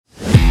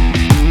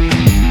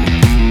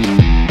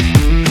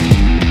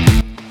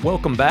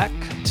Welcome back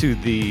to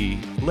the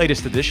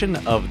latest edition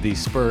of the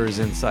Spurs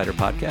Insider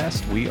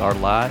Podcast. We are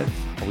live.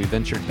 We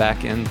ventured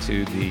back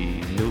into the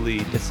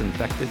newly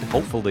disinfected,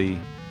 hopefully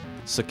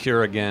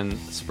secure again,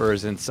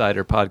 Spurs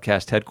Insider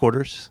Podcast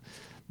headquarters.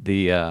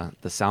 The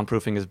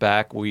soundproofing is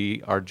back.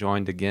 We are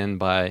joined again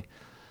by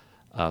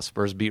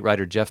Spurs beat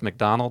writer Jeff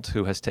McDonald,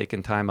 who has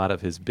taken time out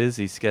of his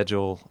busy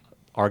schedule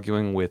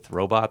arguing with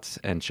robots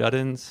and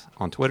shut-ins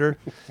on Twitter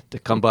to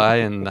come by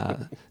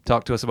and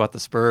talk to us about the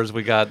Spurs.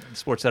 We got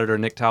sports editor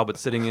Nick Talbot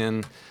sitting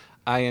in.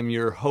 I am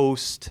your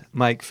host,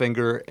 Mike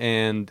Finger,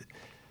 and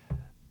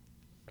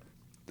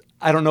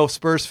I don't know if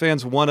Spurs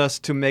fans want us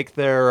to make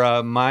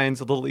their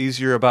minds a little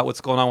easier about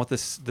what's going on with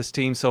this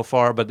team so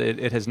far, but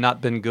it has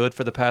not been good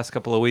for the past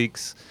couple of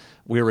weeks.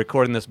 We were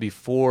recording this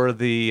before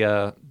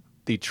the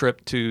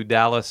trip to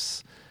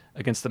Dallas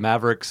against the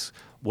Mavericks.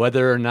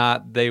 Whether or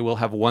not they will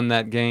have won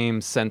that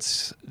game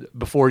since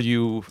before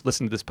you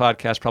listen to this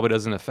podcast probably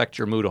doesn't affect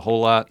your mood a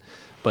whole lot.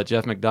 But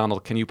Jeff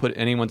McDonald, can you put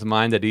anyone's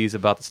mind at ease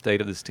about the state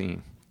of this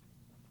team?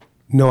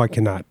 No, I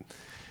cannot.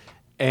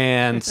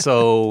 And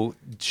so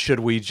should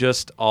we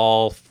just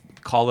all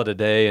call it a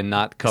day and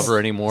not cover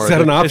anymore? Is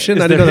that an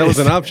option? I didn't know that was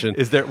an option.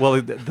 Is there?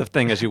 Well, the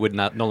thing is you would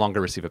no longer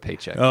receive a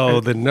paycheck. Oh,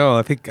 then no.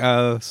 I think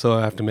so.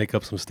 I have to make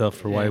up some stuff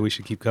for why we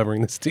should keep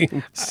covering this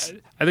team.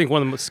 I think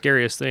one of the most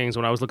scariest things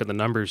when I was looking at the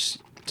numbers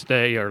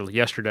today or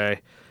yesterday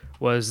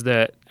was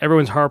that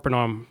everyone's harping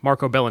on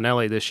Marco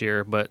Bellinelli this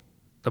year, but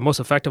the most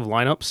effective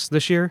lineups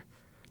this year,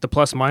 the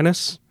plus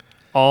minus,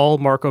 all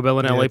Marco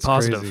Bellinelli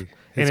positive. Crazy.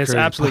 And it's crazy.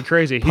 absolutely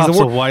crazy. Pop's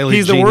a wily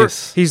he's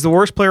genius. He's the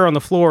worst player on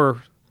the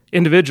floor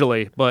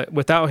individually, but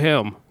without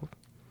him,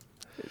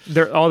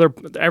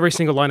 every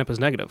single lineup is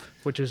negative,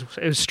 which is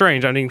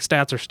strange. I mean,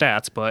 stats are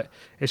stats, but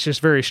it's just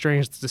very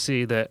strange to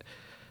see that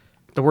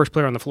the worst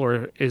player on the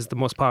floor is the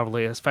most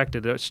positively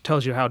affected. It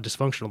tells you how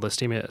dysfunctional this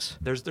team is.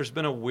 There's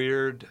been a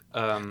weird.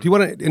 Do you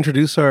want to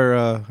introduce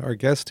our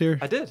guest here?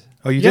 I did.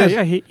 Oh, you did?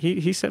 Yeah.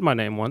 He said my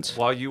name once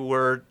while you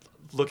were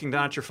looking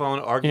down at your phone,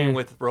 arguing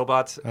with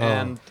robots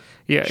and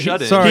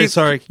shut-ins.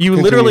 Sorry. You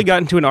literally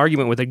got into an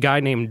argument with a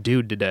guy named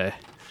Dude today.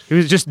 He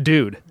was just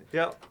Dude.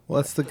 Yeah.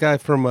 Well, that's the guy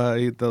from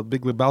the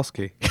Big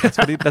Lebowski.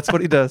 That's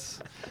what he does.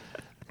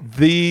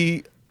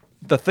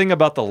 The thing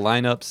about the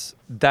lineups,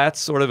 that's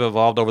sort of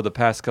evolved over the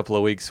past couple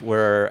of weeks,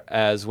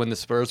 whereas when the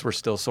Spurs were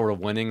still sort of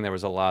winning, there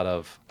was a lot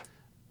of,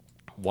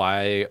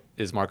 why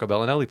is Marco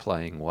Bellinelli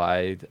playing?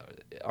 Why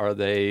are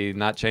they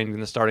not changing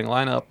the starting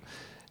lineup?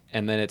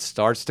 And then it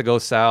starts to go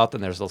south,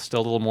 and there's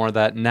still a little more of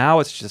that. Now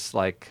it's just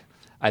like,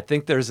 I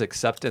think there's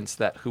acceptance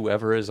that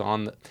whoever is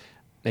on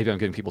maybe I'm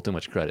giving people too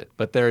much credit,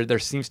 but there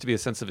seems to be a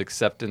sense of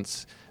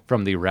acceptance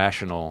from the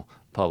rational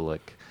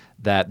public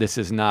that this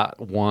is not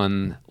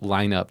one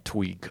lineup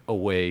tweak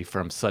away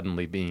from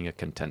suddenly being a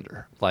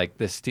contender. Like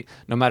this,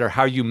 no matter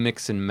how you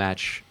mix and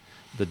match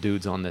the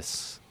dudes on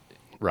this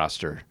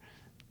roster,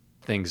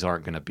 things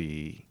aren't going to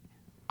be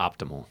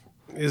optimal.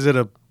 Is it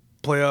a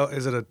playoff?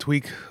 Is it a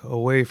tweak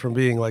away from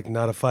being like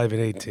not a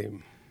 5-8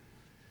 team?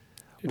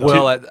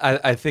 Well,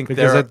 I think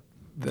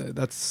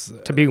that's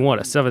to being what,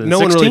 a 7-16?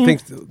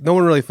 No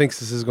one really thinks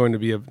this is going to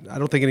be I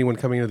don't think anyone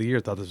coming into the year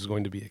thought this was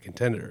going to be a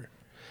contender.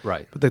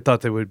 Right. But they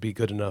thought they would be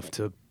good enough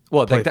to.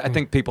 Well, I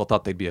think people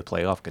thought they'd be a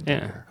playoff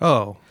contender. Yeah.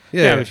 Oh,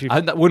 yeah.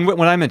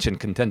 When I mention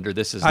contender,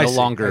 this is no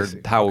longer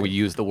how okay. we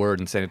use the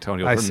word in San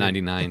Antonio from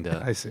 99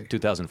 to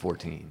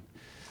 2014.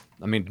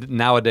 I mean,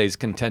 nowadays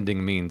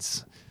contending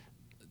means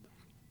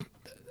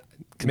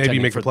maybe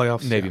make the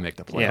playoffs. Maybe make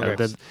the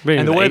playoffs. Yeah,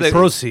 and the way they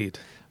proceed.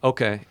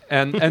 Okay,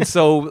 and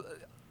so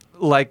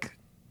like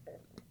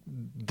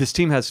this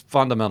team has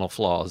fundamental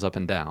flaws up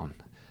and down.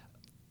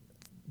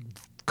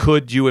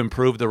 Could you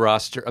improve the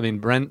roster? I mean,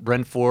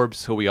 Brent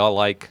Forbes, who we all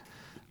like,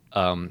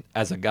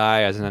 as a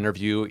guy, as an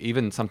interview,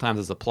 even sometimes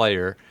as a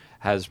player,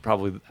 has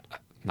probably,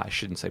 I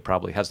shouldn't say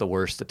probably, has the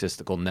worst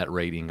statistical net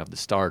rating of the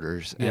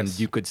starters. Yes. And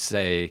you could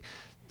say,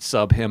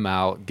 sub him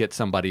out, get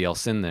somebody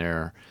else in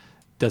there.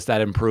 Does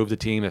that improve the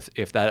team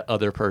if that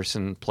other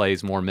person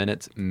plays more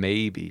minutes?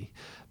 Maybe.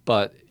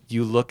 But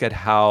you look at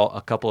how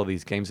a couple of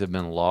these games have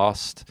been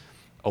lost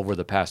over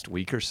the past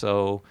week or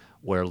so,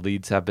 where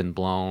leads have been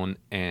blown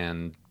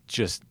and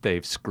just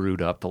they've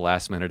screwed up the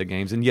last minute of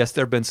games. And yes,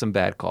 there have been some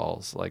bad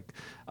calls. Like,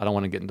 I don't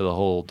want to get into the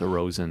whole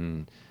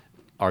DeRozan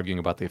arguing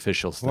about the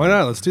officials thing. Why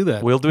not? Let's do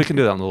that. We can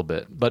do that in a little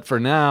bit. But for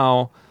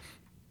now,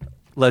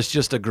 let's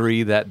just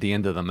agree that the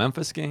end of the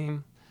Memphis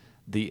game,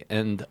 the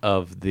end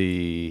of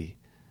the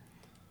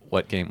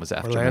what game was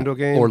after Orlando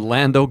game?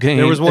 Orlando game.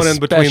 There was one in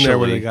between there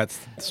where they got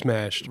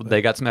smashed. But.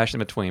 They got smashed in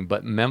between.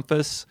 But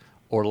Memphis,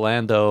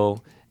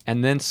 Orlando,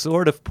 and then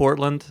sort of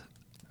Portland.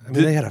 I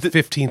mean, they had a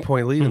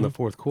 15-point lead in the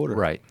fourth quarter.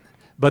 Right.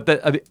 But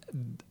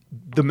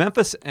the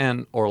Memphis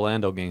and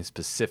Orlando games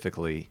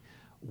specifically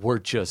were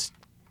just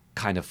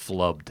kind of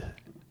flubbed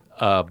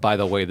by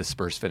the way the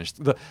Spurs finished.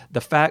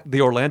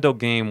 The Orlando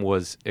game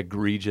was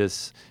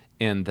egregious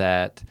in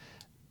that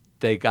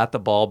they got the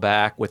ball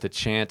back with a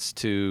chance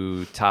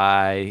to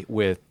tie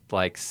with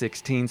like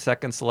 16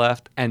 seconds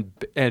left and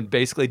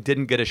basically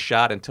didn't get a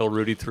shot until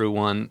Rudy threw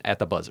one at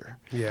the buzzer.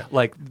 Yeah.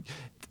 Like,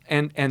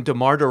 and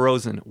DeMar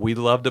DeRozan, we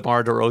love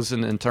DeMar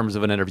DeRozan in terms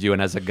of an interview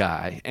and as a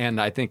guy. And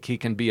I think he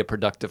can be a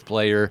productive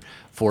player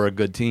for a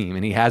good team.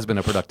 And he has been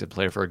a productive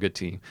player for a good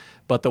team.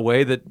 But the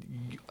way that,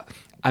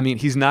 I mean,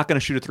 he's not going to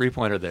shoot a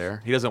three-pointer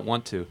there. He doesn't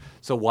want to.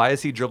 So why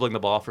is he dribbling the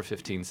ball for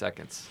 15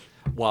 seconds?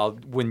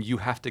 When you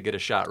have to get a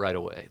shot right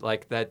away,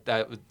 like that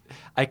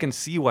I can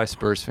see why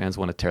Spurs fans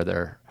want to tear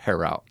their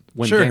hair out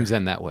when Sure. games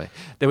end that way.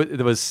 There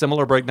was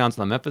similar breakdowns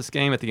in the Memphis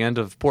game. At the end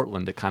of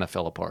Portland, it kind of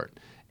fell apart.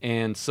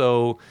 And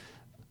so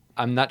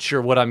I'm not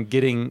sure what I'm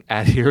getting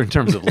at here in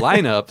terms of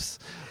lineups,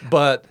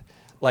 but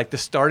like the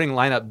starting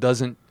lineup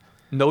doesn't.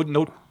 No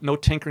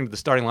tinkering to the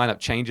starting lineup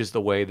changes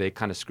the way they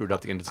kind of screwed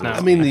up the end of the season.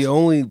 I mean, the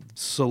only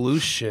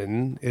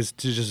solution is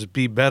to just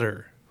be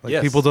better. Like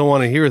Yes. people don't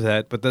want to hear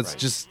that, but that's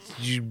just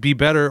you be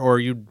better or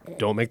you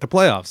don't make the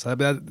playoffs. I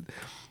mean,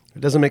 it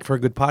doesn't make for a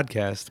good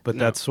podcast, but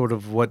that's sort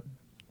of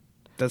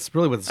that's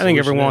really what the I think solution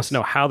everyone wants is. to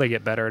know how they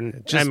get better,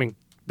 and Just- I mean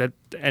that.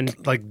 And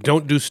Like,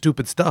 don't do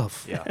stupid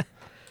stuff. Yeah.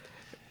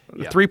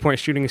 the 3-point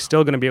shooting is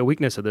still going to be a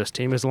weakness of this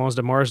team as long as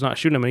DeMar's not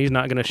shooting them, and he's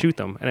not going to shoot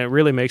them, and it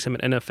really makes him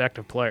an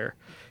ineffective player.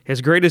 As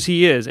great as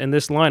he is in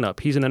this lineup,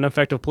 he's an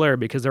ineffective player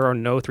because there are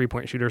no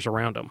 3-point shooters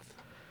around him.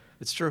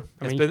 It's true.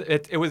 I It's mean-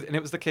 been,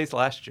 it was the case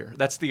last year.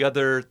 That's the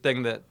other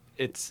thing that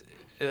it's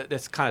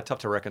kind of tough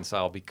to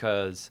reconcile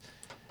because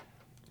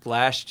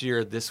last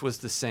year this was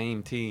the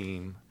same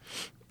team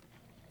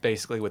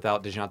basically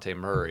without DeJounte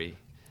Murray,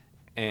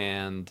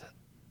 and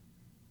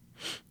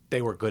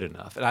they were good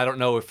enough. And I don't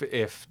know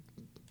if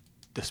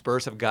the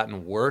Spurs have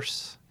gotten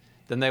worse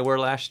than they were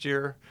last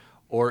year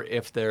or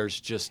if there's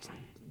just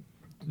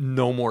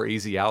no more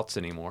easy outs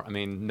anymore. I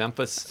mean,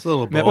 Memphis. It's a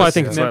little both. Memphis, Well, I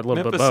think it's a little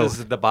bit Memphis both. is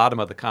at the bottom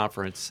of the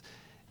conference.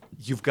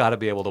 You've got to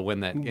be able to win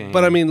that game.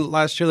 But I mean,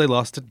 last year they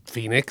lost to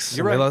Phoenix.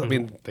 You're and right. I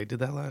mean, they did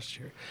that last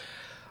year.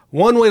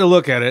 One way to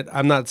look at it,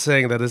 I'm not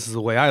saying that this is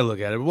the way I look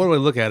at it, but one way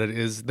to look at it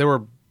is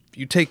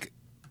you take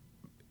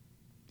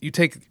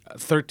a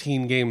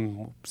 13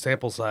 game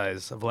sample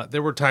size of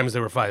there were times they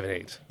were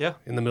 5-8. Yeah.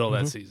 In the middle of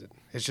that season.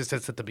 It's just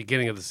it's at the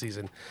beginning of the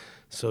season,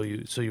 so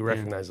you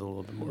recognize it a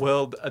little bit more.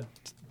 well,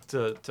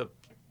 to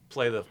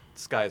play the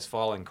sky is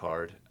falling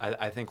card,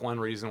 I think one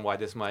reason why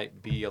this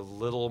might be a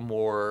little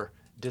more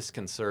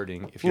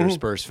disconcerting if you're a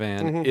Spurs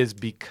fan is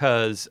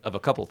because of a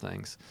couple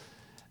things.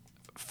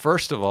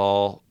 First of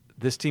all,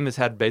 this team has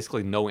had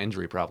basically no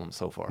injury problems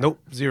so far. Nope,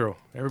 zero.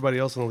 Everybody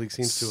else in the league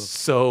seems to have.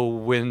 So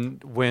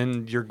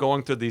when you're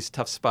going through these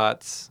tough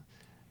spots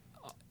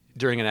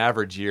during an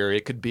average year,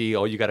 it could be,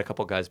 you got a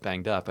couple guys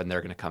banged up and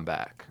they're going to come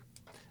back.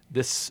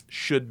 This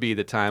should be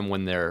the time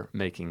when they're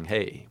making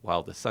hay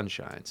while the sun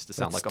shines, to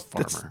sound like a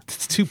farmer.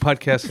 It's 2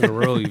 podcasts in a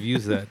row you've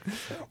used that.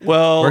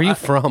 Well, Where are you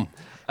from?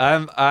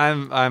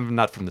 I'm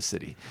not from the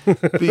city.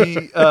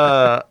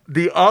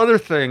 The other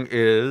thing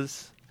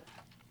is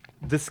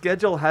the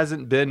schedule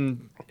hasn't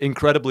been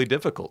incredibly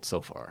difficult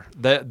so far.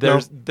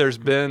 There's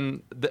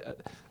been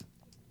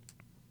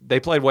they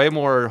played way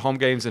more home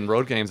games and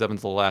road games up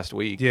until last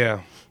week.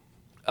 Yeah.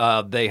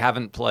 They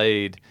haven't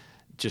played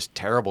just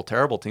terrible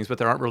teams, but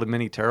there aren't really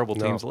many terrible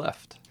teams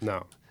left.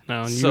 No.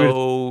 No, and you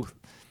So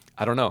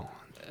I don't know.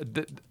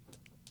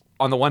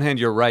 On the one hand,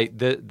 you're right.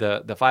 The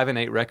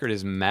 5-8 record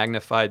is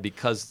magnified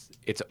because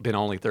it's been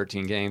only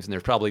 13 games, and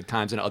there's probably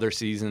times in other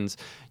seasons.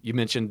 You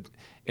mentioned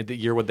in the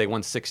year when they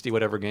won 60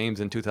 whatever games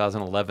in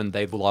 2011,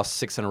 they've lost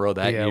 6 in a row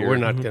that Yeah, year. we're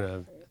not going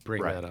to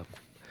bring Right. that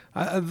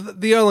up.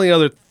 The only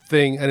other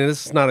thing, and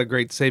this is not a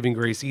great saving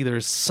grace either,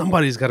 is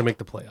somebody's got to make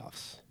the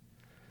playoffs.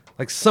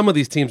 Like some of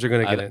these teams are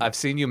going to get in. I've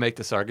seen you make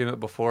this argument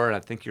before, and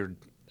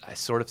I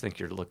sort of think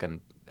you're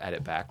looking at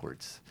it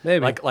backwards.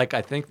 Maybe. Like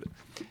I think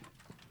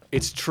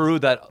it's true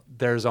that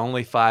there's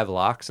only 5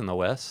 locks in the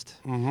West,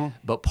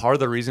 but part of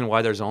the reason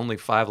why there's only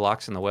 5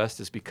 locks in the West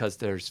is because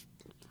there's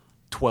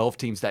 12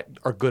 teams that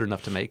are good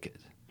enough to make it.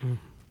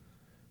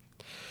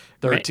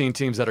 13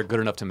 teams that are good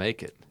enough to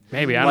make it.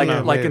 Maybe, I don't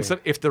know. Like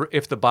Maybe.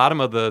 if the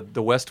bottom of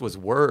the West was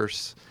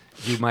worse,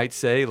 you might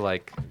say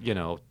like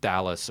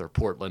Dallas or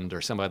Portland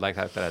or somebody like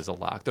that as a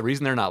lock. The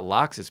reason they're not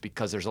locks is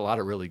because there's a lot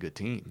of really good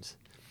teams.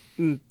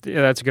 Yeah,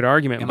 that's a good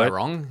argument. Am but I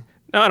wrong?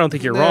 No, I don't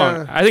think you're Nah,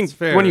 wong. I think it's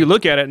fair. when you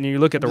look at it and you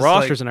look at the Just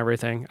rosters like- and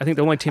everything, I think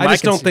the only team I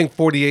just can don't see- think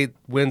 48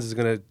 wins is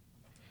going to.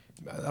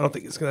 I don't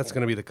think that's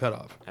going to be the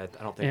cutoff. I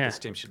don't think Yeah. this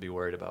team should be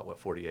worried about what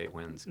 48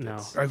 wins. No.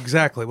 gets.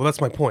 Exactly. Well,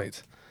 that's my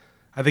point.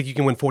 I think you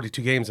can win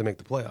 42 games and make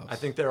the playoffs. I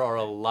think there are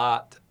a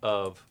lot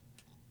of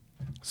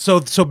So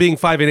being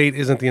 5-8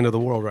 isn't the end of the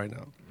world right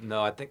now.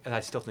 no. I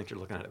still think you're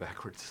looking at it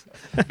backwards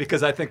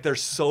because I think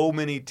there's so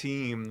many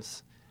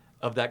teams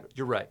of that.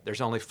 You're right.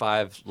 There's only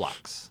 5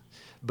 locks,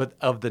 but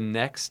of the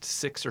next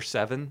 6 or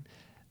 7,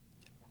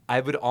 I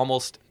would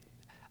almost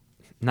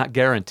not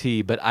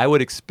guarantee, but I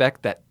would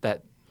expect that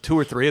 2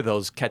 or 3 of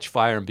those catch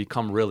fire and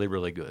become really,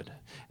 really good.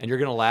 And you're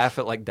gonna laugh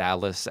at like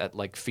Dallas, at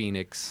like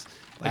Phoenix.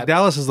 Like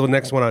Dallas is the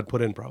next one I'd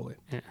put in probably.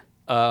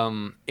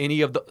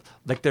 any of the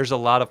there's a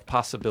lot of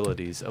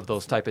possibilities of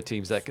those type of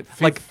teams that could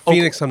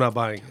Phoenix. I'm not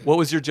buying. What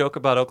was your joke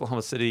about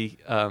Oklahoma City?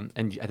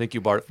 And I think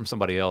you borrowed it from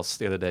somebody else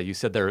the other day. You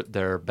said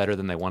they're better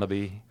than they want to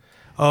be.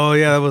 Oh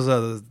yeah, that was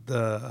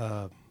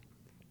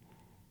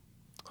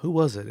who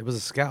was it? It was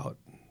a scout.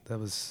 That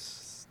was.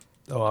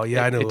 Oh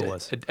yeah, I know who it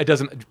was. It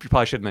doesn't. You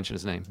probably should mention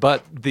his name.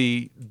 But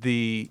the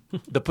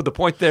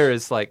point there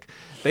is they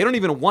don't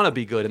even want to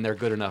be good, and they're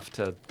good enough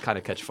to kind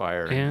of catch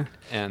fire.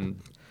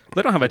 And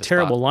they don't have a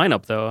terrible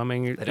lineup, though. I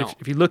mean,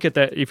 if you look at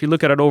that, if you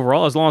look at it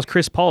overall, as long as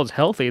Chris Paul is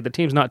healthy, the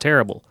team's not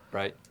terrible.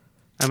 Right.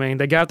 I mean,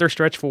 they got their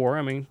stretch four.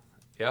 I mean,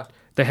 yeah.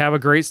 They have a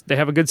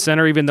good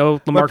center, even though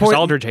LaMarcus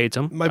Aldridge hates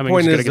him. My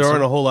point is there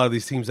aren't a whole lot of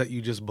these teams that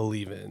you just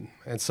believe in,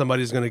 and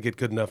somebody's going to get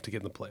good enough to get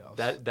in the playoffs.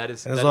 That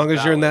is. And as long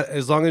as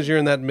you're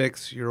in that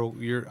mix,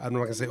 you're. I'm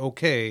not going to say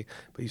okay,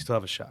 but you still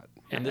have a shot.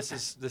 And this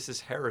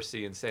is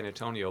heresy in San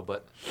Antonio.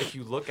 But if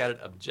you look at it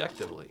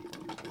objectively,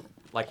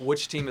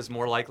 which team is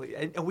more likely,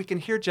 and we can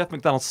hear Jeff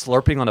McDonald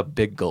slurping on a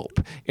big gulp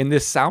in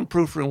this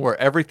soundproof room where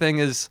everything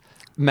is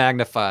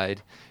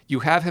magnified. You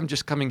have him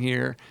just coming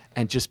here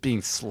and just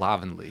being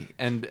slovenly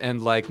and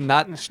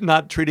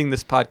not treating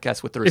this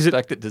podcast with the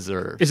respect it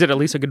deserves. Is it at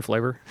least a good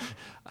flavor?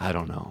 I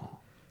don't know.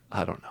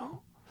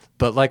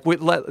 But are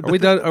we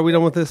done? Are we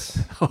done with this?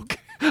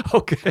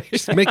 Okay.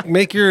 Just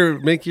make your.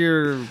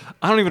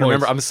 I don't even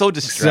remember. I'm so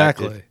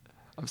distracted. Exactly.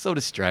 I'm so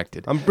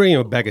distracted. I'm bringing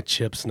a bag of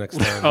chips next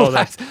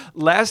time.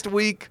 Last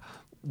week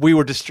we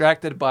were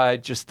distracted by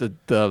just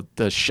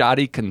the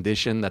shoddy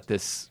condition that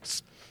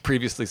this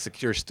previously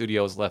secure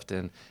studio is left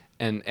in.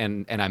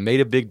 And I made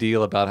a big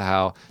deal about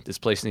how this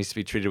place needs to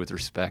be treated with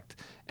respect,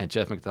 and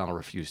Jeff McDonald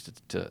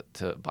refused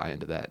to buy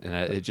into that, and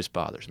it just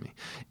bothers me.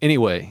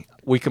 Anyway,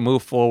 we can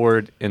move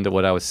forward into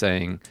what I was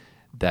saying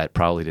that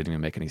probably didn't even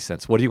make any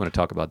sense. What do you want to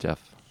talk about,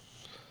 Jeff?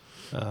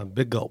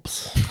 Big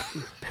gulps.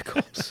 Big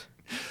gulps.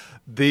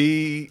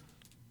 The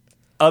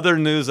other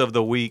news of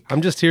the week.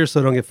 I'm just here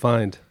so I don't get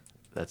fined.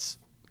 That's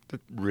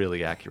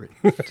really accurate.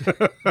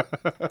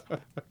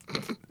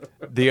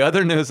 The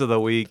other news of the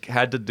week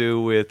had to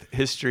do with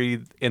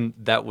history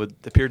that would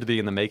appear to be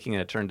in the making,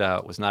 and it turned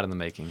out was not in the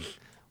making.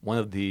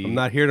 I'm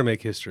not here to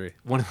make history.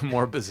 One of the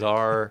more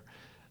bizarre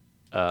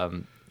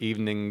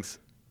evenings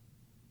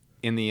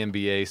in the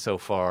NBA so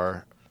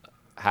far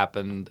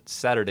happened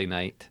Saturday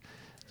night.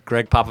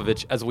 Greg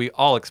Popovich, as we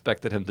all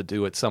expected him to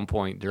do at some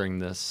point during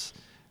this,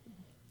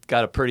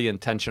 got a pretty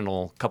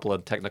intentional couple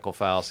of technical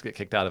fouls to get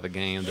kicked out of a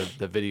game.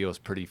 The video is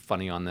pretty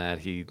funny on that.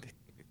 He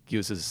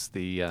uses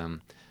the,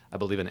 I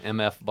believe, an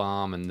MF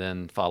bomb and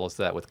then follows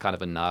that with kind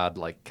of a nod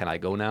like, can I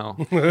go now?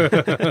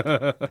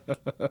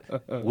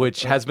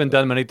 Which has been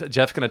done many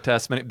Jeff can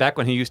attest. Back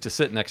when he used to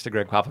sit next to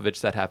Greg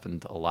Popovich, that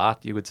happened a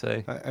lot, you would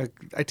say?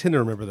 I tend to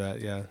remember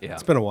that, yeah.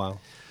 It's been a while.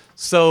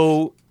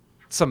 So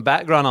some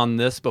background on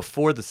this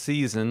before the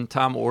season,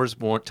 Tom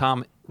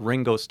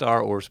Ringo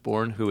Starr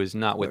Osborne, who is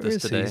not with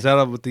us today. Is that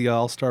up with the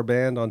All-Star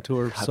Band on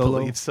tour solo? I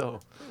believe so.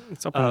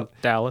 It's up in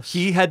Dallas.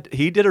 He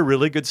did a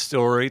really good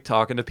story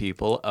talking to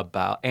people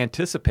about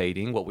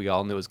anticipating what we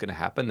all knew was going to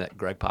happen, that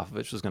Greg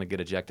Popovich was going to get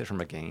ejected from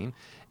a game,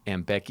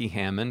 and Becky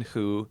Hammon,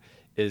 who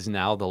is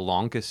now the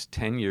longest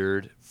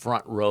tenured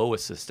front row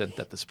assistant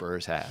that the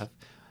Spurs have,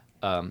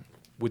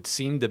 would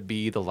seem to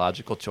be the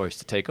logical choice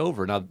to take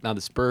over. Now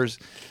the Spurs,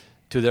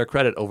 to their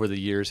credit, over the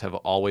years have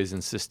always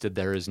insisted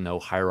there is no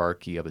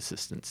hierarchy of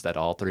assistants, that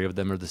all three of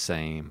them are the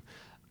same.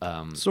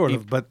 Sort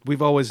of, but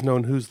we've always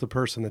known who's the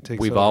person that takes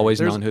over. We've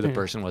always known who the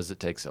person was that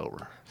takes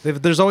over.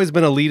 There's always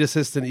been a lead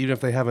assistant, even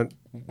if they haven't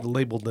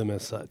labeled them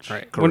as such.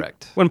 Right.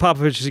 Correct. When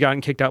Popovich has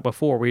gotten kicked out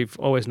before, we've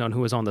always known who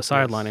was on the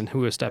sideline and who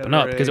was stepping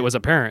up because it was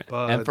apparent.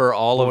 And for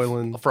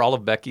all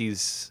of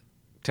Becky's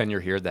tenure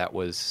here, that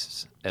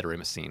was Ed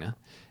Messina.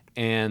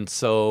 And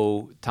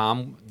so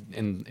Tom,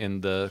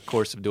 in the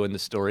course of doing the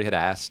story, had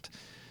asked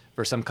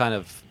for some kind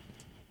of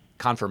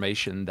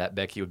confirmation that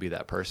Becky would be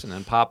that person,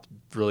 and Pop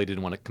really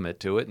didn't want to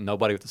commit to it, and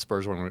nobody with the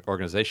Spurs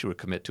organization would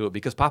commit to it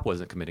because Pop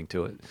wasn't committing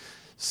to it.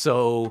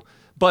 So,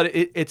 but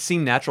it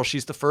seemed natural.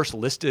 She's the first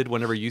listed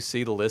whenever you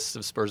see the list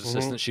of Spurs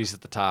assistants. She's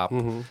at the top.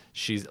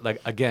 She's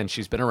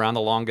she's been around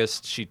the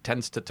longest. She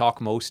tends to talk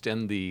most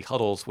in the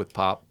huddles with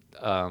Pop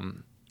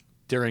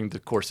during the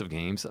course of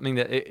games. I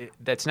mean,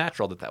 that's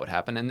natural that would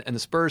happen, and the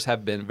Spurs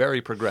have been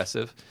very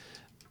progressive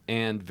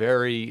and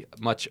very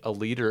much a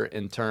leader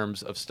in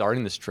terms of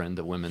starting this trend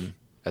of women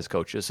as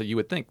coaches. So you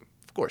would think,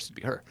 of course, it'd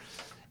be her.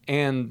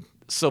 And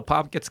so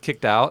Pop gets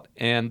kicked out,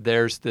 and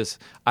there's this.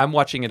 I'm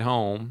watching at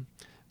home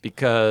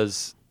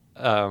because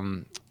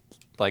Sunday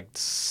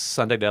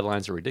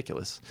deadlines are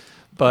ridiculous.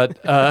 But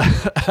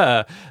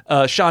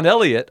Sean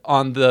Elliott,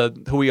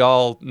 who we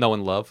all know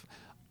and love,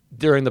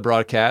 during the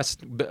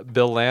broadcast,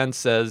 Bill Land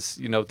says,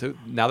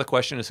 now the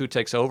question is who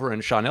takes over,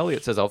 and Sean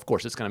Elliott says, of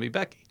course, it's going to be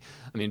Becky.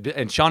 I mean,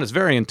 and Sean is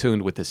very in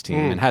tune with this team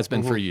and has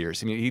been for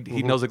years. I mean,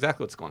 he knows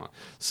exactly what's going on.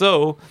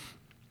 So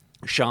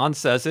Sean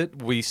says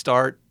it. We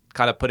start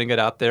kind of putting it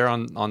out there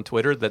on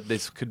Twitter that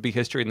this could be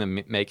history in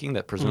the making,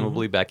 that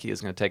presumably Becky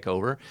is going to take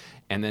over.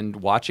 And then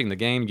watching the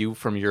game, you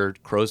from your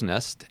crow's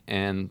nest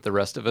and the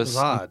rest of us. It was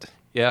odd.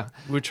 Yeah.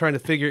 We were trying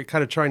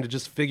to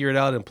just figure it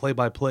out and play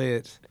by play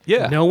it.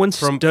 Yeah. No one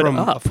stood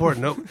up. Before.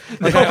 No,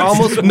 like I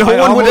almost No I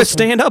one would almost-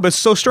 stand up. It's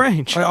so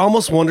strange. I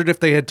almost wondered if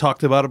they had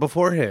talked about it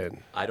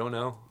beforehand. I don't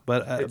know.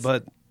 But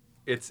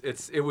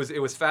It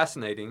was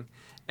fascinating.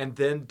 And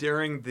then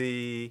during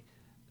the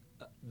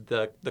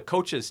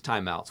coaches'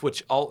 timeouts,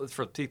 which all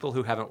for people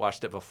who haven't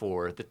watched it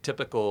before, the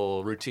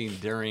typical routine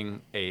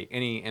during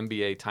any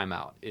NBA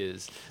timeout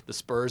is the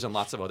Spurs and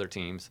lots of other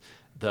teams.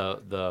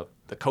 The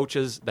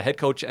coaches, the head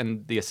coach,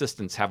 and the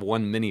assistants have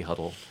one mini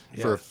huddle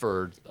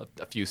for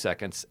a few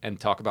seconds and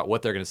talk about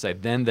what they're going to say.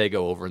 Then they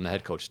go over and the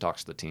head coach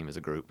talks to the team as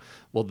a group.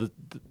 Well,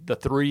 the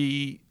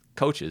three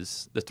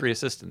coaches, the three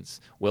assistants,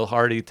 Will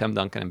Hardy, Tim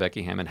Duncan, and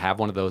Becky Hammond, have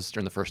one of those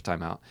during the first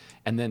timeout.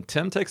 And then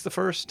Tim takes the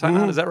first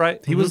timeout. Is that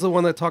right? he was the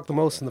one that talked the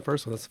most in the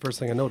first one. That's the first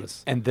thing I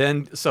noticed. And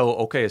then,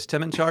 is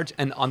Tim in charge?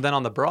 And then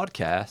on the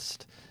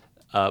broadcast,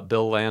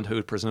 Bill Land,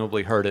 who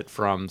presumably heard it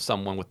from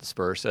someone with the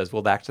Spurs, says,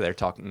 well, actually, they're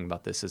talking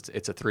about this.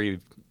 It's a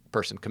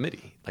 3-person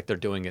committee. Like they're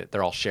doing it.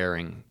 They're all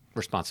sharing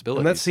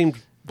responsibilities. And that seemed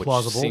which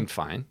plausible. Seemed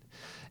fine.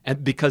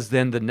 And because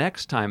then the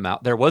next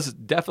timeout, there was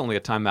definitely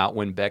a timeout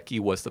when Becky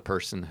was the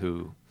person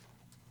who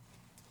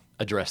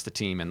addressed the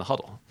team in the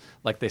huddle.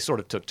 Like they sort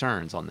of took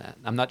turns on that.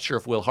 I'm not sure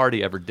if Will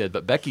Hardy ever did,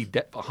 but Becky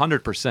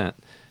 100%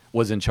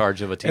 was in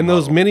charge of a team And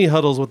those huddle. mini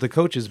huddles with the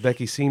coaches,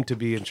 Becky seemed to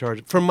be in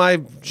charge. From my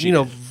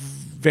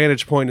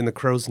vantage point in the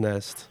crow's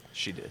nest,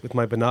 She did. with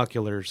my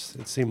binoculars,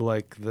 it seemed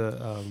like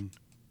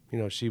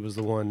she was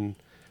the one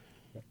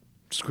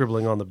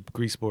scribbling on the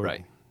grease board.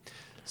 Right.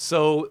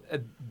 So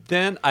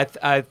then I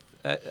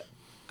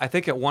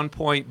think at one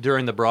point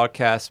during the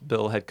broadcast,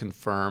 Bill had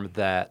confirmed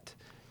that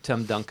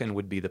Tim Duncan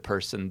would be the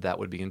person that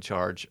would be in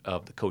charge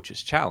of the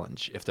coach's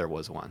challenge if there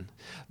was one.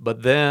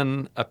 But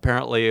then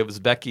apparently it was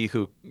Becky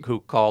who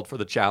called for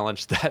the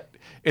challenge that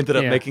ended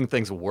up making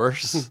things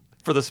worse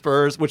for the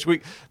Spurs, which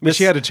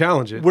She had to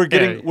challenge it. We're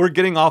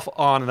getting off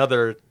on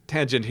another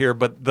tangent here,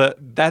 but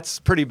that's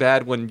pretty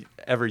bad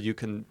whenever you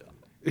can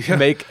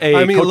make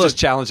a coach's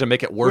challenge and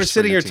make it worse. We're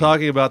sitting for your here team.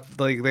 talking about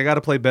like they got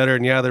to play better,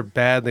 and they're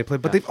bad, and they play,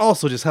 but they've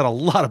also just had a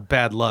lot of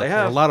bad luck. They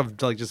have. And a lot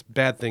of like just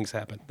bad things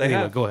happen.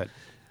 Anyway, have. go ahead.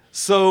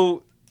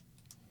 So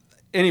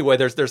anyway,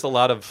 there's a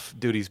lot of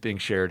duties being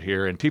shared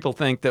here, and people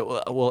think that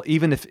well,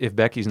 even if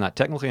Becky's not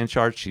technically in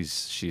charge,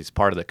 she's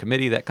part of the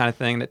committee, that kind of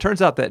thing. And it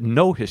turns out that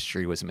no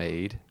history was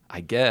made,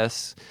 I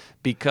guess,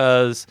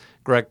 because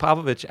Greg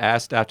Popovich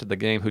asked after the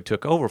game who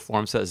took over for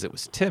him, says it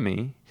was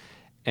Timmy,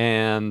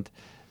 and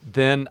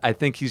then I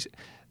think he's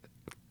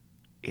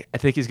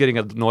getting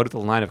annoyed with the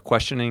line of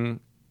questioning.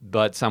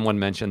 But someone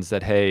mentions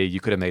that, hey, you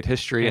could have made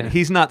history, and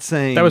he's not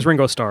saying That was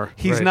Ringo Starr.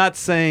 He's Right. not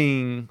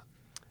saying,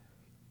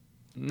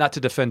 not to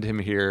defend him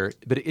here,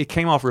 but it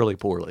came off really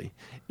poorly.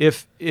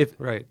 If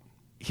Right.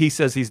 he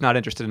says he's not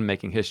interested in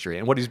making history,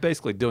 and what he's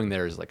basically doing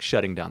there is like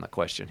shutting down the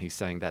question. He's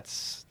saying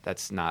that's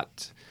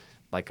not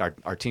like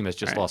our team has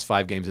just lost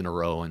 5 games in a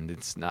row, and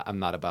it's not. I'm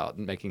not about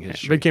making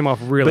history. It came off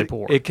really But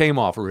poor. It came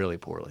off really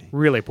poorly.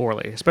 Really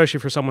poorly, especially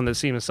for someone that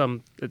seems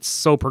it's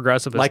so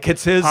progressive. As Like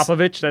it's his-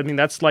 Popovich. I mean,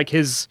 that's like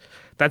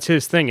that's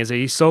his thing. Is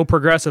he's so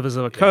progressive as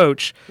a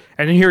coach,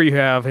 and here you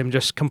have him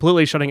just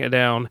completely shutting it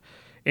down,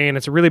 and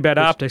it's really bad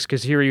optics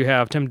because here you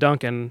have Tim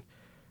Duncan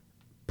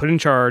put in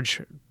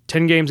charge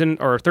 10 games in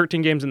or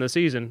 13 games in the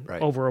season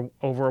Right. over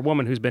a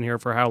woman who's been here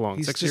for how long?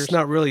 He's 6 just years.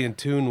 not really in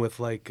tune with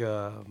like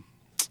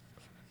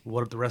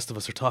what the rest of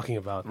us are talking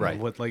about. Right.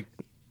 And what like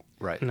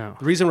Right. No.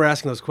 the reason we're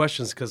asking those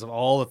questions is because of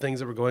all the things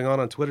that were going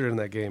on Twitter in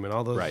that game and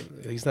all those. Right.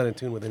 He's not in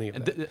tune with any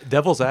of that.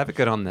 Devil's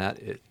advocate on that,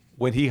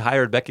 when he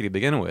hired Becky to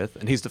begin with,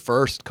 and he's the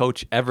first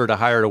coach ever to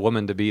hire a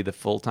woman to be the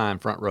full-time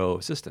front row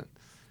assistant,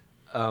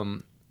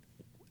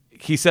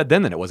 he said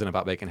then that it wasn't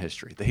about making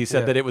history. He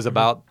said Yeah. that it was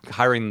about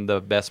hiring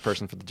the best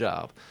person for the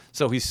job.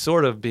 So he's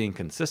sort of being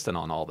consistent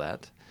on all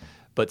that,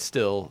 but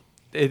still,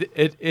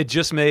 it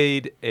just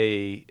made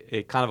a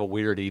kind of a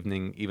weird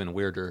evening even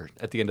weirder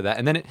at the end of that.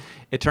 And then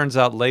it turns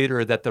out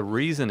later that the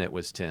reason it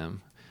was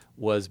Tim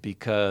was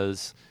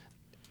because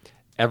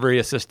every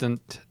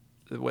assistant,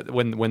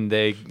 when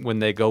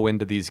they go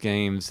into these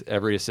games,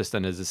 every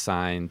assistant is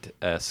assigned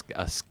a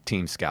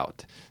team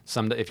scout.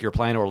 If you're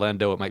playing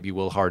Orlando, it might be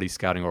Will Hardy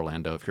scouting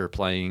Orlando. If you're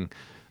playing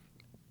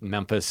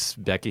Memphis,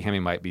 Becky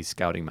Hammond might be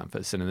scouting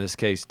Memphis. And in this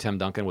case, Tim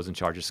Duncan was in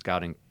charge of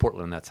scouting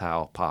Portland. That's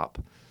how Pop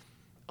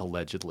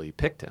allegedly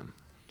picked him.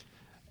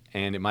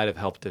 And it might have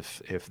helped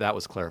if that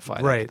was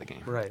clarified Right. after the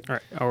game. Right.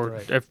 Right. Or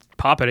Right. if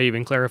Pop had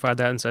even clarified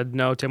that and said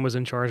no, Tim was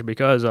in charge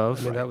because of.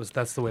 I mean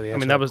that's the way they answer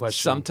mean, that that was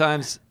question.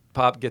 Sometimes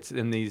Pop gets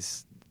in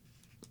these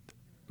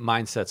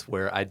mindsets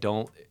where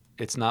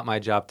it's not my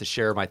job to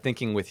share my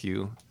thinking with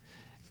you,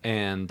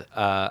 and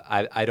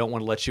I don't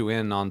want to let you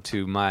in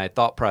onto my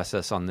thought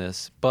process on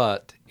this,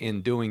 but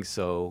in doing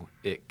so,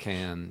 it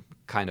can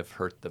kind of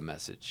hurt the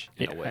message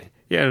in a way.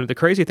 Yeah, and the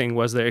crazy thing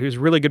was that he was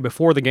really good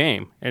before the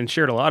game and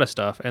shared a lot of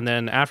stuff. And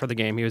then after the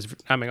game, he was,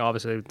 I mean,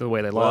 obviously the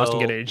way they lost and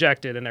Well- getting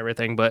ejected and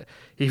everything, but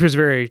he was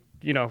very,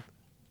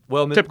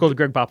 Well, typical of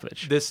Greg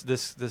Popovich. This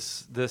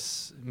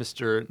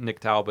Mr. Nick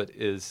Talbot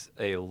is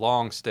a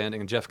long-standing,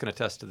 and Jeff can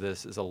attest to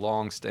this, is a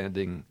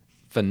long-standing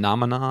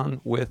phenomenon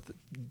with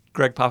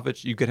Greg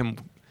Popovich. You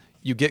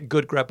get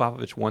good Greg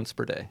Popovich once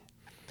per day.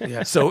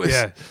 Yeah. So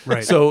Yeah,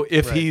 right. So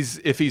if Right.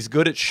 he's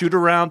good at shoot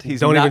around, he's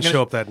Don't not even gonna,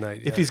 show up that night.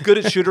 If yeah. he's good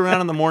at shoot around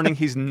in the morning,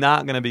 he's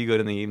not going to be good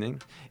in the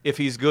evening. If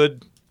he's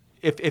good,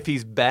 if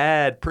he's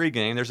bad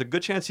pregame, there's a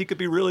good chance he could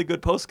be really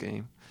good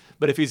postgame.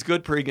 But if he's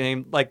good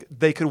pregame, like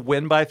they could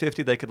win by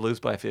 50, they could lose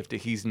by 50.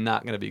 He's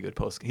not going to be good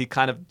postgame. He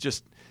kind of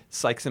just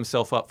psychs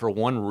himself up for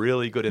one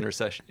really good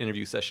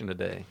interview session a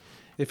day.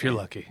 If you're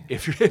lucky.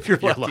 If you're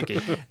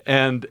lucky.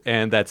 and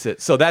that's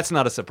it. So that's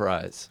not a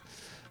surprise.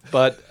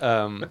 But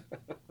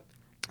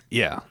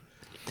yeah,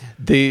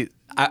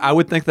 I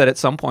would think that at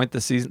some point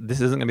this season,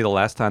 this isn't going to be the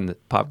last time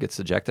that Pop gets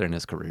ejected in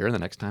his career, and the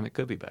next time it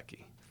could be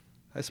Becky.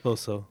 I suppose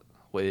so.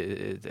 Well,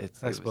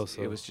 I suppose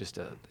so. It was just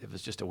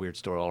a weird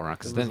story all around.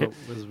 Because It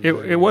was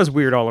then It was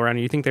weird all around.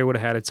 You think they would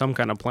have had some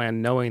kind of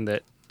plan, knowing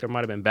that there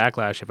might have been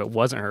backlash if it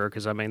wasn't her?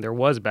 Because I mean, there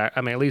was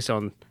at least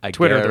on I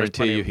Twitter, there was guarantee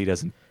plenty you of- he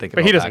doesn't think but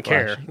about he doesn't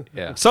backlash. care.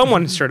 Yeah.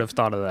 Someone should have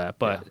thought of that,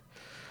 but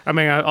I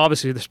mean,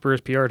 obviously the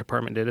Spurs PR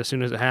department did as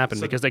soon as it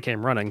happened because they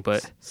came running.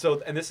 But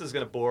So, and this is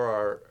going to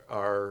bore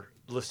our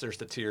listeners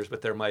to tears,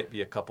 but there might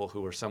be a couple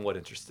who are somewhat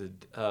interested.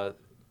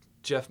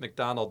 Jeff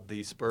McDonald,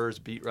 the Spurs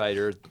beat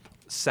writer,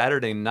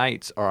 Saturday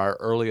nights are our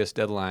earliest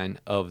deadline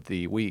of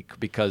the week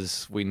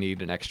because we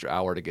need an extra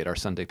hour to get our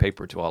Sunday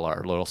paper to all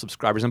our loyal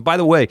subscribers. And by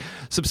the way,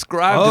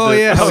 subscribe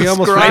we almost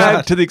subscribe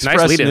forgot. to the Nice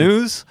Express lead-in.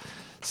 News.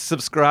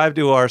 Subscribe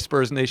to our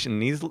Spurs Nation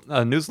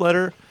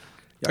newsletter.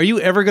 Are you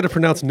ever going to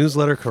pronounce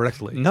newsletter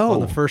correctly? No.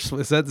 On the first,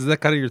 is that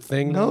kind of your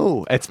thing?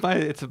 No, it's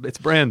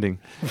branding.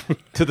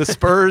 To the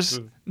Spurs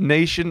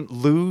Nation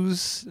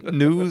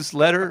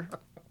newsletter.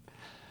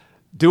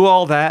 Do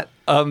all that.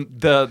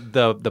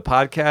 The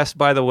podcast,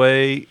 by the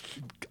way,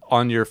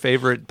 on your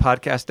favorite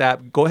podcast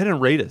app, go ahead and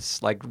rate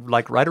us. Like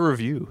write a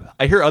review.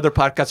 I hear other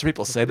podcaster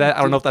people say that.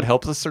 I don't know if that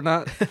helps us or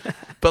not,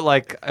 but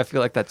like I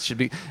feel like that should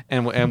be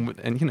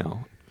and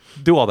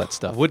do all that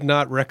stuff. Would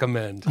not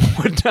recommend.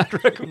 Would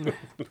not recommend.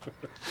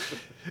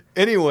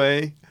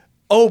 Anyway,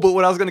 but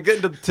what I was going to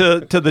get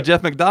into to the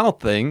Jeff McDonald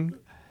thing.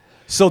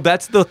 So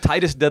that's the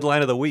tightest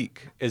deadline of the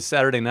week is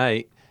Saturday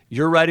night.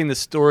 You're writing the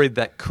story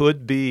that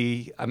could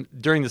be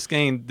during this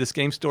game. This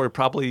game story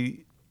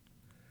probably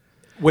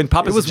when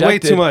Pop is was way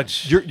ejected, too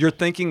much. You're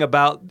thinking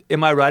about,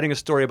 am I writing a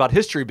story about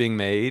history being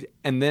made?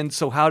 And then,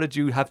 so how did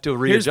you have to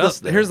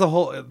readjust? Here's the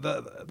whole.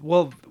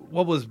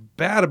 What was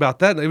bad about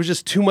that? It was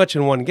just too much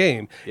in one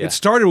game. Yeah. It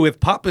started with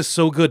Pop is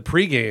so good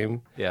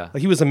pregame. Yeah.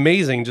 Like he was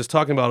amazing, just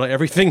talking about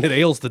everything that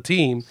ails the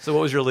team. So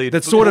what was your lead?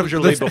 That's sort what of was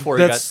your lead before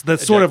he that's got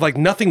sort of ejected? like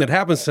nothing that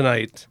happens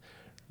tonight.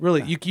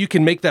 Really, you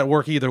can make that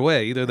work either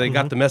way. Either they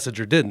got the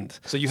message or didn't.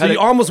 So you had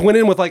almost went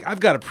in with like,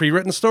 I've got a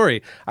pre-written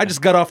story. I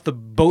just got off the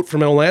boat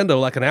from Orlando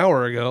like an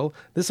hour ago.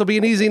 This will be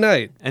an easy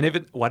night.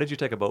 And why did you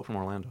take a boat from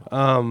Orlando?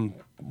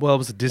 Well, it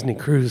was a Disney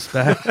cruise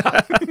back.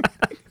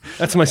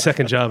 That's my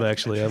second job,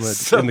 actually. I'm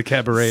in the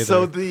cabaret.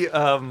 So there.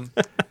 the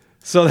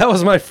So that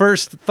was my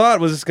first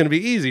thought. Was it's going to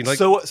be easy? Like,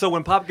 so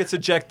when Pop gets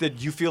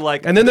ejected, you feel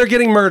like and then they're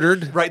getting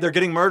murdered. right, they're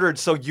getting murdered.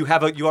 So you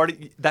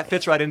already that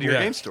fits right into your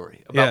Yeah. game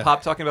story about Yeah.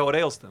 Pop talking about what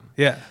ails them.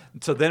 Yeah.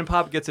 So then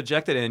Pop gets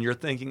ejected, and you're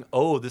thinking,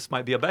 oh, this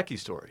might be a Becky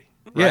story.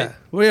 Yeah. Right?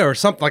 Well, yeah, or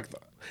something like.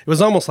 It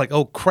was almost like,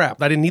 oh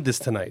crap, I didn't need this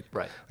tonight.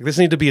 Right. Like this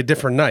needed to be a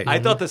different night. I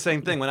thought the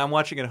same thing when I'm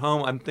watching at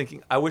home. I'm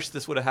thinking, I wish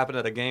this would have happened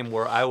at a game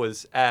where I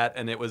was at,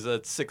 and it was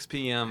a 6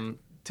 p.m.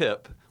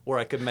 tip where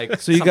I could make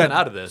So you something got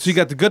out of this. So you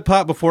got the good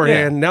Pop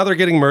beforehand. Yeah. Now they're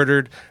getting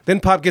murdered. Then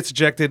Pop gets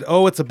ejected.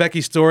 Oh, it's a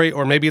Becky story,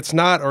 or maybe it's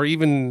not, or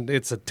even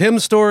it's a Tim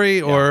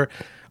story, or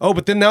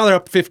but then now they're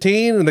up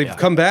 15 and they've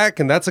come back,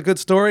 and that's a good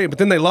story. But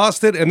then they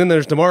lost it, and then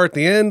there's DeMar at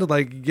the end,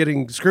 like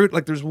getting screwed.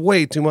 Like there's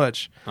way too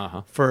much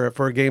for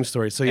a game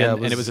story. So yeah,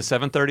 and it was a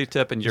 7:30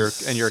 tip, and your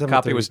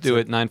copy was 7:30 due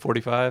at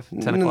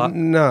 9:45, 10 o'clock.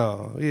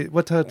 No,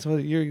 what time?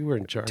 You were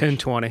in charge.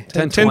 10:20.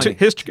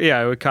 10:20.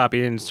 I would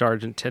copy in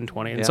Sergeant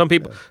 10:20. And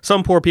Yeah.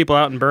 some poor people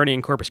out in Bernie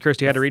and Corpus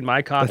Christi had to read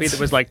my copy that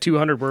was like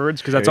 200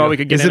 words because that's all we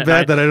could get Is in it at bad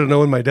night. that I don't know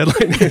when my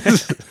deadline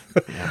is?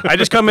 I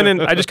just come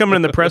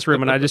in the press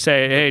room and I just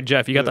say, "Hey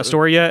Jeff, you got that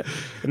story yet?"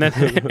 And then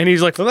and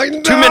he's like, I'm like, 2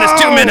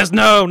 minutes, 2 minutes,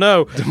 no."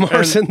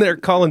 DeMar's in there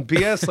calling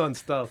BS on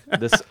stuff.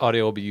 This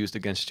audio will be used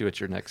against you at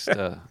your next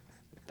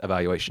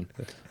evaluation.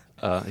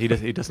 He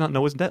does not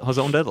know his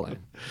own deadline.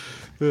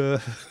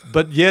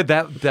 But yeah,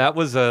 that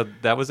was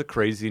a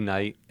crazy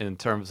night in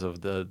terms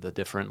of the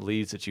different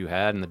leads that you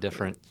had and the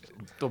different.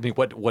 I mean,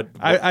 what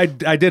I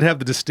did have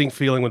the distinct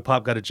feeling when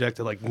Pop got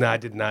ejected, like, nah, I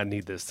did not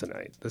need this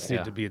tonight. This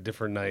needed Yeah. to be a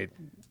different night,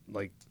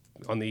 like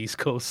on the East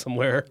Coast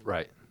somewhere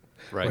right.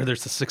 where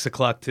there's a 6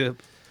 o'clock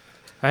tip.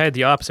 I had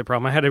the opposite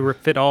problem. I had to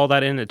fit all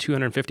that into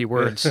 250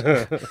 words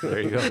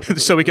There you go.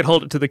 so we could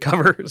hold it to the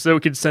cover, so we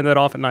could send it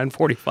off at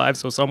 9:45,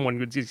 so someone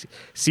would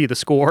see the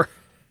score.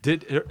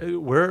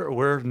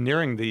 We're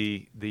nearing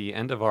the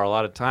end of our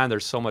allotted time.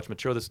 There's so much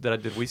material.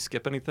 Did we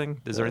skip anything?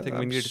 Is there anything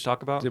we needed to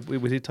talk about? Did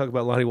we talk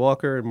about Lonnie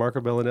Walker and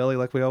Marco Bellinelli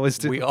like we always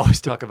do? We always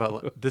talk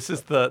about this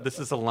is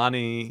a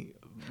Lonnie.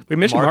 We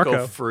mentioned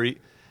Marco. free,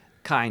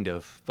 kind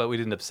of, but we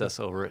didn't obsess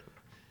over it.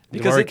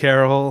 Damari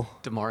Carroll,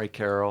 Damari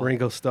Carroll,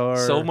 Ringo Starr.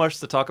 So much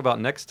to talk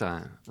about next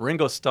time.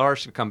 Ringo Starr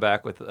should come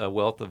back with a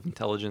wealth of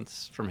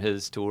intelligence from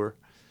his tour.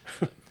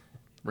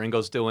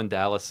 Ringo's doing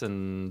Dallas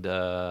and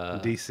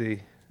DC.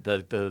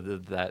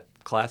 That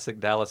classic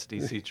Dallas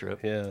DC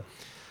trip. Yeah,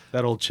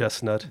 that old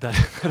chestnut.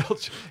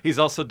 He's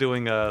also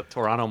doing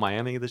Toronto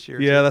Miami this year.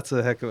 Yeah, too. that's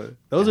a heck of a.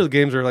 Those are the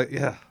games where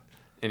Anyway.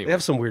 they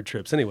have some weird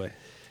trips. Anyway,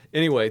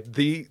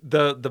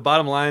 the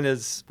bottom line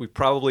is we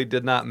probably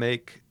did not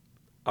make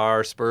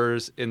our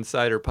Spurs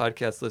Insider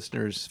podcast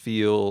listeners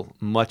feel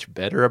much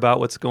better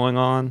about what's going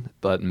on,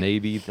 but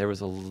maybe there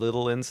was a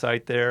little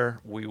insight there.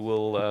 We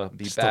will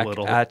be Just back a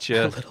little. at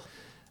you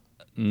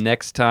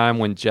next time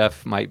when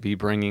Jeff might be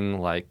bringing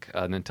like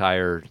an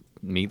entire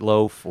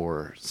meatloaf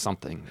or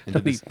something. Into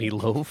this.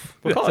 meatloaf.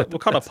 We'll call it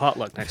a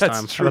potluck next That's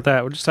time. true. How about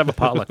that? We'll just have a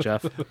potluck,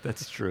 Jeff.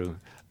 That's true.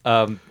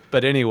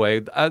 But anyway,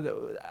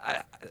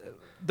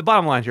 the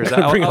bottom line here is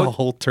Bring a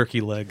whole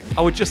turkey leg.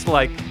 I would just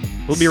like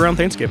We'll be around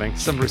Thanksgiving.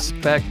 some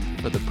respect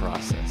for the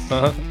process.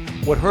 Uh-huh.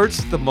 What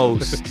hurts the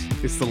most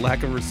It's the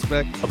lack of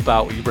respect.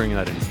 about you bringing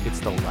that in, it's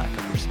the lack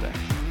of respect.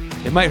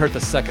 It might hurt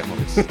the second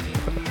most,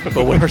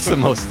 but what hurts the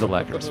most is the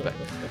lack of respect.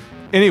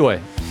 Anyway,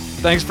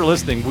 thanks for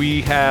listening.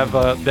 We have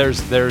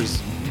there's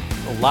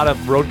a lot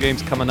of road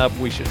games coming up.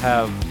 We should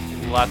have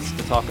lots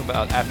to talk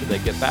about after they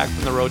get back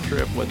from the road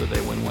trip, whether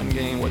they win one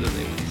game, whether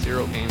they win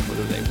 0 games,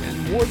 whether they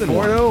win more than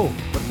 4-0.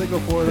 What if they go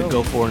 4-0?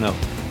 Go 4-0.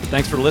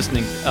 Thanks for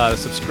listening.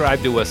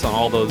 Subscribe to us on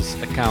all those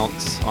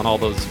accounts, on all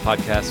those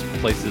podcast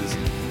places.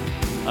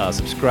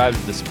 Subscribe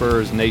to the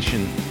Spurs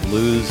Nation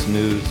Blues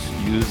News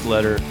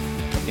newsletter,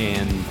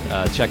 and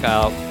check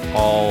out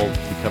all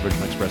the coverage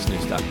on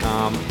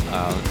expressnews.com.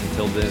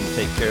 Until then,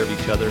 take care of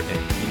each other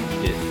and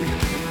keep it real.